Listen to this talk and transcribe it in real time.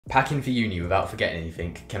Packing for uni without forgetting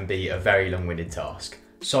anything can be a very long-winded task.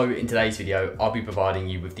 So in today's video, I'll be providing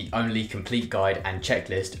you with the only complete guide and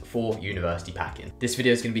checklist for university packing. This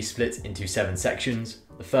video is going to be split into 7 sections.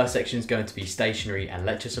 The first section is going to be stationery and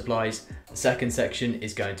lecture supplies. The second section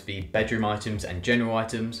is going to be bedroom items and general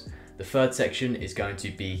items. The third section is going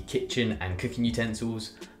to be kitchen and cooking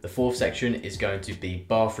utensils. The fourth section is going to be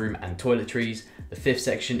bathroom and toiletries. The fifth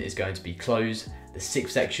section is going to be clothes. The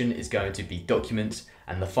sixth section is going to be documents.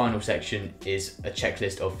 And the final section is a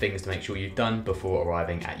checklist of things to make sure you've done before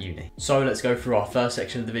arriving at uni. So let's go through our first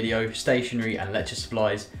section of the video, stationery and lecture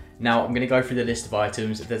supplies. Now I'm going to go through the list of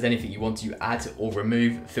items. If there's anything you want to add or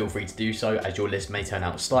remove, feel free to do so, as your list may turn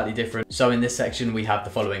out slightly different. So in this section we have the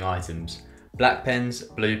following items: black pens,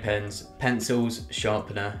 blue pens, pencils,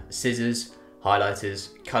 sharpener, scissors, highlighters,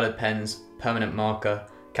 coloured pens, permanent marker,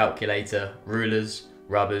 calculator, rulers,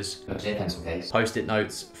 rubbers, a clear pencil case, post-it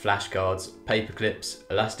notes, flashcards, paper clips,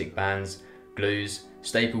 elastic bands, glues,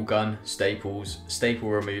 staple gun, staples, staple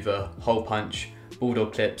remover, hole punch,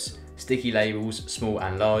 bulldog clips, sticky labels, small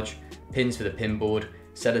and large, pins for the pin board,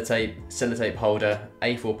 sellotape holder,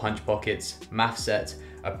 A4 punch pockets, math set,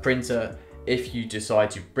 a printer if you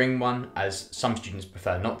decide to bring one, as some students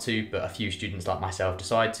prefer not to, but a few students like myself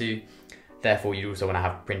decide to. Therefore you also want to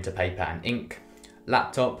have printer paper and ink,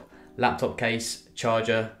 laptop case,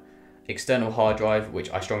 charger, external hard drive, which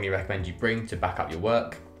I strongly recommend you bring to back up your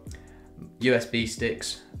work, USB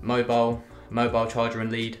sticks, mobile charger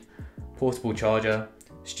and lead, portable charger,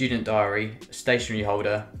 student diary, stationery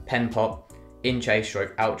holder, pen pop, in-tray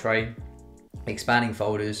stroke out tray, expanding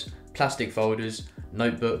folders, plastic folders,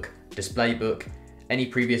 notebook, display book, any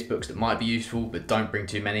previous books that might be useful but don't bring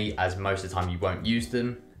too many, as most of the time you won't use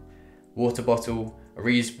them, water bottle, a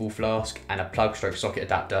reusable flask, and a plug stroke socket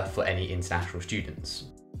adapter for any international students.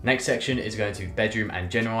 Next section is going to be bedroom and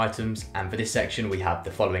general items, and for this section we have the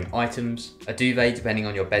following items: a duvet depending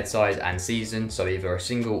on your bed size and season, so either a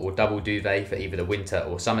single or double duvet for either the winter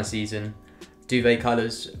or summer season, duvet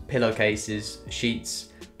colours, pillowcases,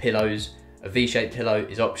 sheets, pillows. A V-shaped pillow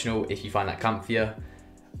is optional if you find that comfier.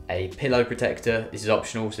 A pillow protector, this is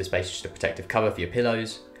optional, so this basically just a protective cover for your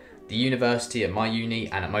pillows. The university at my uni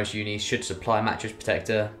and at most unis should supply a mattress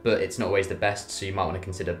protector, but it's not always the best, so you might want to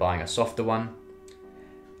consider buying a softer one.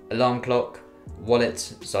 Alarm clock, wallet,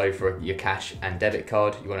 so for your cash and debit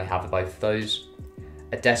card, you want to have both of those.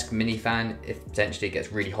 A desk mini fan if potentially it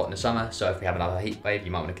gets really hot in the summer, so if we have another heat wave,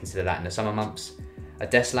 you might want to consider that in the summer months. A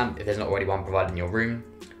desk lamp if there's not already one provided in your room.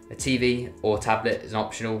 A TV or tablet is an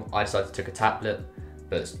optional. I decided to take a tablet,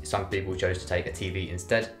 but some people chose to take a TV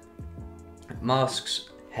instead. Masks,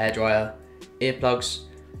 hairdryer, earplugs,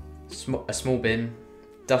 a small bin,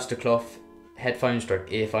 duster cloth, headphones stroke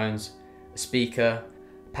earphones, a speaker,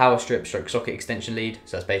 power strip stroke socket extension lead,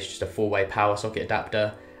 so that's basically just a 4-way power socket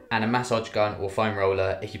adapter, and a massage gun or foam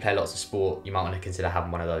roller. If you play lots of sport, you might want to consider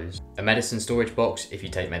having one of those. A medicine storage box if you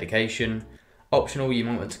take medication. Optional, you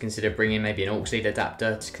might want to consider bringing maybe an aux lead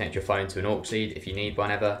adapter to connect your phone to an aux lead if you need one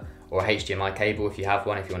ever, or a HDMI cable if you have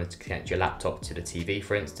one, if you wanted to connect your laptop to the TV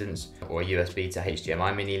for instance, or a USB to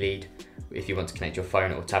HDMI mini lead if you want to connect your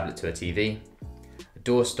phone or tablet to a TV. A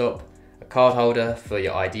doorstop, a card holder for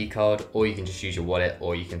your ID card, or you can just use your wallet,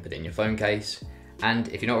 or you can put it in your phone case. And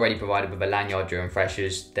if you're not already provided with a lanyard during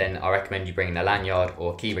freshers, then I recommend you bringing a lanyard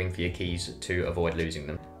or key ring for your keys to avoid losing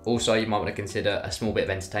them. Also, you might want to consider a small bit of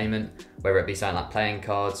entertainment, whether it be something like playing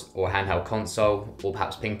cards or a handheld console, or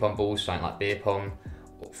perhaps ping pong balls, something like beer pong,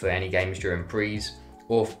 for any games during prees,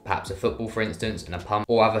 or perhaps a football for instance, and a pump,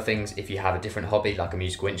 or other things if you have a different hobby like a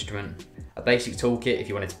musical instrument. A basic toolkit if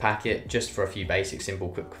you wanted to pack it, just for a few basic simple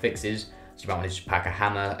quick fixes. So you might want to just pack a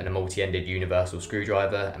hammer and a multi-ended universal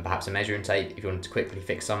screwdriver, and perhaps a measuring tape if you wanted to quickly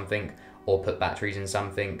fix something or put batteries in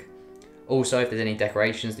something. Also, if there's any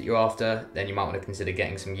decorations that you're after, then you might want to consider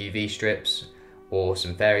getting some UV strips or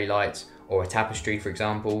some fairy lights, or a tapestry for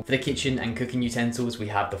example. For the kitchen and cooking utensils we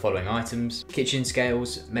have the following items: kitchen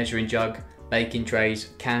scales, measuring jug, baking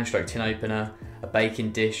trays, can stroke tin opener, a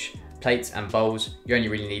baking dish, plates and bowls. You only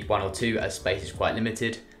really need 1 or 2 as space is quite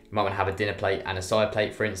limited. You might want to have a dinner plate and a side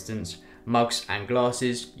plate for instance. Mugs and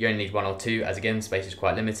glasses, you only need 1 or 2 as again space is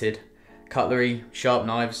quite limited. Cutlery, sharp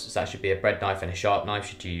knives, so that should be a bread knife and a sharp knife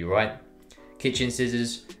should do you right. Kitchen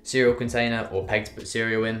scissors, cereal container or peg to put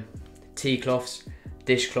cereal in. Tea cloths,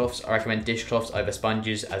 dishcloths. I recommend dishcloths over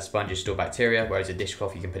sponges, as sponges store bacteria, whereas a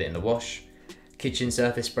dishcloth you can put it in the wash. Kitchen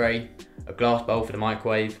surface spray, a glass bowl for the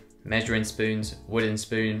microwave, measuring spoons, wooden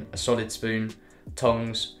spoon, a solid spoon,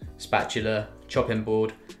 tongs, spatula, chopping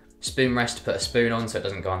board, spoon rest to put a spoon on so it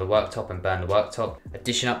doesn't go on the worktop and burn the worktop, a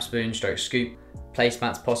dishing up spoon stroke scoop,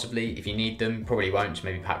 placemats possibly if you need them, probably won't, just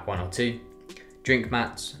maybe pack 1 or 2. drink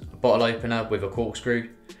mats, a bottle opener with a corkscrew,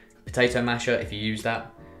 potato masher if you use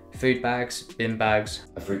that, food bags, bin bags,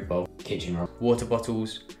 a fruit bowl, kitchen roll, water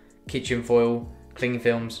bottles, kitchen foil, cling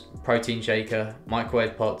films, protein shaker,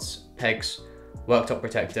 microwave pots, pegs, worktop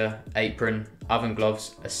protector, apron, oven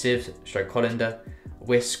gloves, a sieve stroke colander, a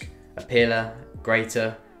whisk, a peeler,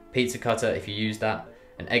 grater, pizza cutter if you use that,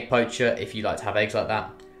 an egg poacher if you like to have eggs like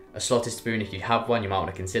that, a slotted spoon if you have one you might want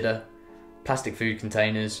to consider, plastic food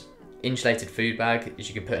containers, insulated food bag as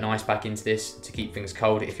you can put an ice pack into this to keep things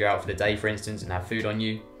cold if you're out for the day for instance and have food on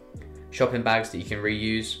you, shopping bags that you can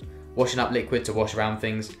reuse, washing up liquid to wash around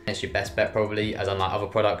things. It's your best bet probably, as unlike other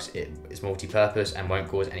products it's multi-purpose and won't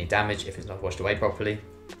cause any damage if it's not washed away properly.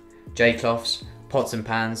 J-cloths, pots and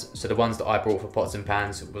pans. So the ones that I brought for pots and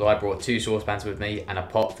pans was I brought 2 saucepans with me and a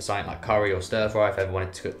pot for something like curry or stir fry if ever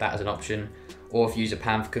wanted to cook that as an option. Or if you use a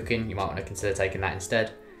pan for cooking, you might want to consider taking that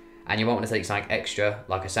instead. And you might want to take something extra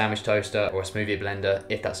like a sandwich toaster or a smoothie blender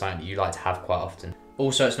if that's something that you like to have quite often.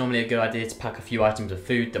 Also, it's normally a good idea to pack a few items of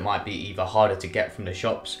food that might be either harder to get from the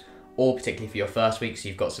shops or particularly for your first week so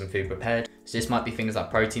you've got some food prepared. So this might be things like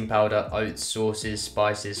protein powder, oats, sauces,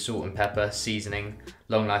 spices, salt and pepper, seasoning,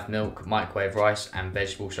 long life milk, microwave rice and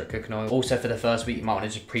vegetable cooking oil. Also for the first week you might want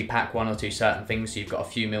to just pre-pack 1 or 2 certain things so you've got a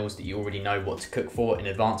few meals that you already know what to cook for in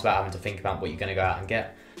advance without having to think about what you're going to go out and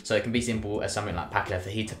get. So it can be simple as something like packing a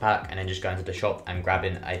fajita pack and then just going to the shop and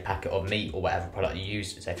grabbing a packet of meat or whatever product you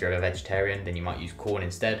use. So if you're a vegetarian then you might use corn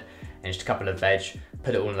instead and just a couple of veg,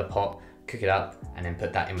 put it all in the pot, cook it up and then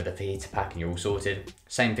put that in with a fajita pack and you're all sorted.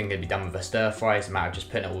 Same thing can be done with a stir fry, it's a matter of just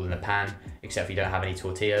putting it all in the pan, except if you don't have any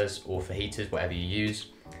tortillas or fajitas, whatever you use.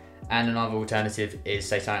 And another alternative is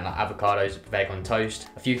say something like avocados with egg on toast.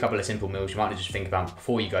 A couple of simple meals you might just think about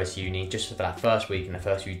before you go to uni, just for that first week and the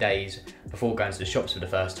first few days before going to the shops for the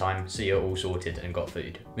first time, so you're all sorted and got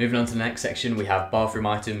food. Moving on to the next section, we have bathroom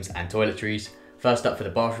items and toiletries. First up for the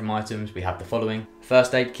bathroom items, we have the following.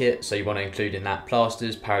 First aid kit, so you want to include in that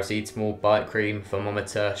plasters, paracetamol, bite cream,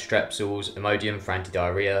 thermometer, strepsils, Imodium for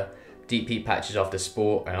anti-diarrhea, deep heat patches after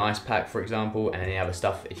sport, an ice pack for example, and any other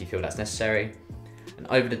stuff if you feel that's necessary. An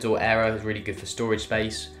over-the-door airer is really good for storage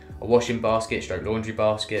space, a washing basket stroke laundry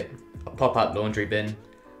basket, a pop-up laundry bin,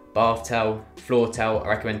 bath towel, floor towel. I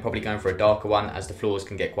recommend probably going for a darker one as the floors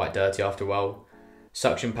can get quite dirty after a while.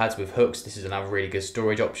 Suction pads with hooks, this is another really good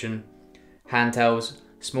storage option. Hand towels,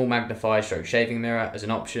 small magnified stroke shaving mirror as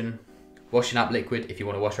an option. Washing up liquid if you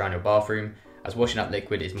want to wash around your bathroom, as washing up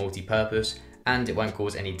liquid is multi-purpose and it won't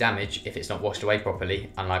cause any damage if it's not washed away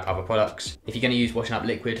properly, unlike other products. If you're going to use washing up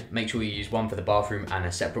liquid, make sure you use one for the bathroom and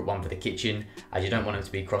a separate one for the kitchen, as you don't want them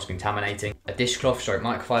to be cross-contaminating. A dishcloth stroke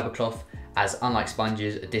microfiber cloth, as unlike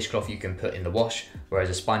sponges, a dishcloth you can put in the wash,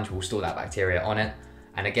 whereas a sponge will store that bacteria on it.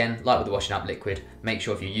 And again, like with the washing up liquid, make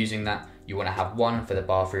sure if you're using that, you want to have one for the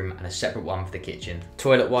bathroom and a separate one for the kitchen.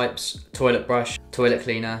 Toilet wipes, toilet brush, toilet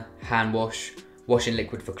cleaner, hand wash, washing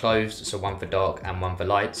liquid for clothes, so one for dark and one for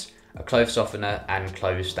lights, a clothes softener and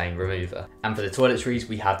clothes stain remover. And for the toiletries,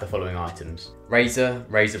 we have the following items. Razor,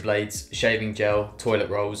 razor blades, shaving gel, toilet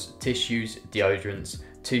rolls, tissues, deodorants,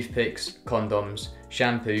 toothpicks, condoms,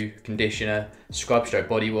 shampoo, conditioner, scrub stroke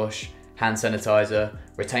body wash, hand sanitizer,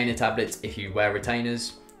 retainer tablets if you wear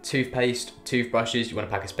retainers, toothpaste, toothbrushes, you want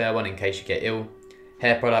to pack a spare one in case you get ill,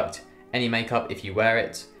 hair product, any makeup if you wear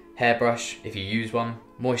it, hairbrush if you use one,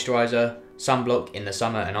 moisturizer, sunblock in the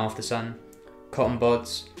summer and after sun, cotton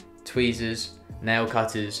buds, tweezers, nail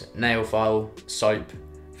cutters, nail file, soap,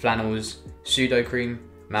 flannels, pseudo cream,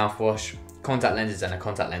 mouthwash, contact lenses and a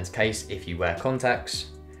contact lens case if you wear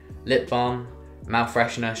contacts, lip balm, mouth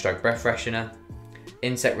freshener stroke breath freshener,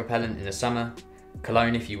 insect repellent in the summer,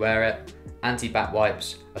 cologne if you wear it, anti-bat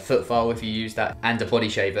wipes, a foot file if you use that, and a body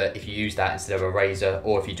shaver if you use that instead of a razor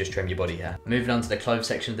or if you just trim your body hair. Moving on to the clothes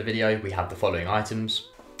section of the video, we have the following items.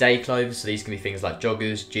 Day clothes, so these can be things like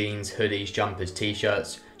joggers, jeans, hoodies, jumpers,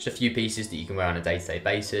 t-shirts, just a few pieces that you can wear on a day-to-day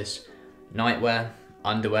basis. Nightwear,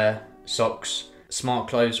 underwear, socks, smart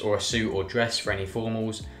clothes or a suit or dress for any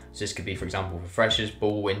formals, so this could be for example for freshers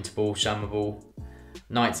ball, winter ball, summer ball.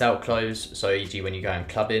 Nights out clothes, so e.g. when you're going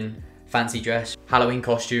clubbing, fancy dress, Halloween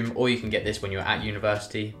costume, or you can get this when you're at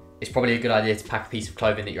university. It's probably a good idea to pack a piece of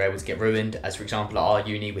clothing that you're able to get ruined, as for example at our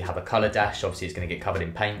uni we have a colour dash, so obviously it's going to get covered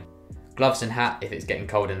in paint. Gloves and hat if it's getting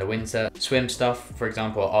cold in the winter. Swim stuff, for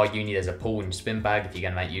example at our uni there's a pool and swim bag if you're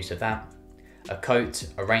going to make use of that. A coat,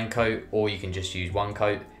 a raincoat, or you can just use one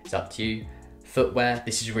coat, it's up to you. Footwear,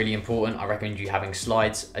 this is really important. I recommend you having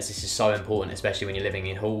slides, as this is so important, especially when you're living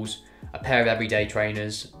in halls. A pair of everyday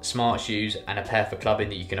trainers, smart shoes, and a pair for clubbing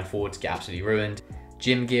that you can afford to get absolutely ruined.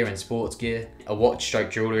 Gym gear and sports gear. A watch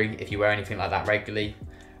stroke jewellery if you wear anything like that regularly.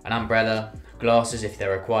 An umbrella, glasses if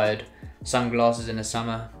they're required, sunglasses in the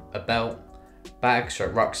summer, a belt, bag, so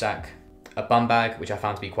rucksack, a bum bag, which I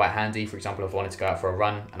found to be quite handy, for example if I wanted to go out for a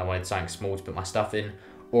run and I wanted something small to put my stuff in,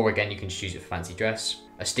 or again you can just use it for fancy dress.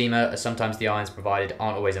 A steamer, as sometimes the irons provided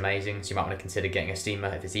aren't always amazing, so you might want to consider getting a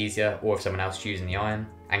steamer if it's easier, or if someone else is using the iron.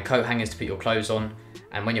 And coat hangers to put your clothes on,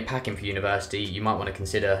 and when you're packing for university you might want to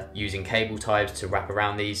consider using cable ties to wrap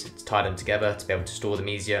around these to tie them together to be able to store them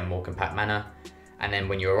easier in a more compact manner. And then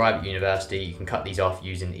when you arrive at university, you can cut these off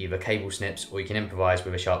using either cable snips or you can improvise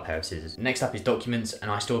with a sharp pair of scissors. Next up is documents,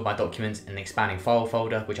 and I stored my documents in an expanding file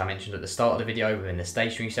folder, which I mentioned at the start of the video within the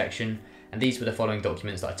stationery section. And these were the following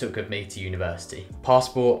documents that I took with me to university.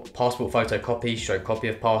 Passport, passport photocopy, stroke copy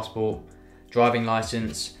of passport, driving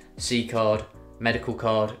license, C-card, medical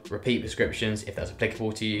card, repeat prescriptions if that's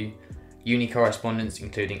applicable to you, uni correspondence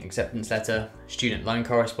including acceptance letter, student loan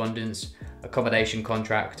correspondence, accommodation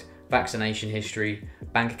contract, vaccination history,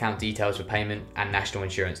 bank account details for payment, and national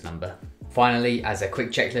insurance number. Finally, as a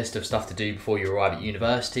quick checklist of stuff to do before you arrive at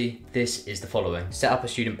university, this is the following. Set up a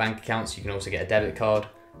student bank account so you can also get a debit card,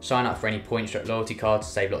 sign up for any points or loyalty cards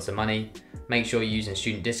to save lots of money, make sure you're using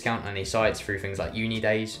student discount on any sites through things like uni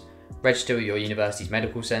days, register with your university's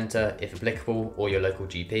medical centre if applicable or your local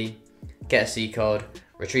GP, get a C-card,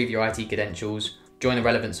 retrieve your IT credentials, join the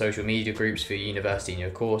relevant social media groups for your university and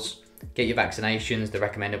your course, get your vaccinations. The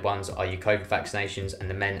recommended ones are your COVID vaccinations and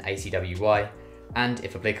the men ACWY, and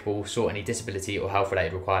if applicable, sort any disability or health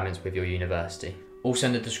related requirements with your university. Also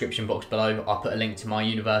in the description box below, I'll put a link to my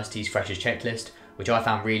university's freshers checklist, which I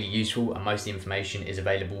found really useful, and most of the information is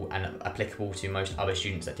available and applicable to most other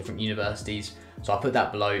students at different universities. So I'll put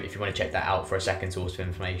that below if you want to check that out for a second source of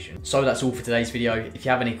information. So that's all for today's video. If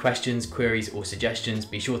you have any questions, queries or suggestions,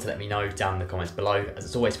 be sure to let me know down in the comments below, as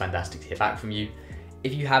it's always fantastic to hear back from you.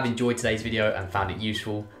 If you have enjoyed today's video and found it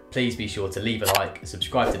useful, please be sure to leave a like,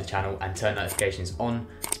 subscribe to the channel and turn notifications on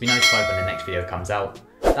to be notified when the next video comes out.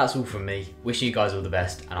 That's all from me. Wishing you guys all the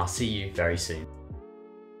best, and I'll see you very soon.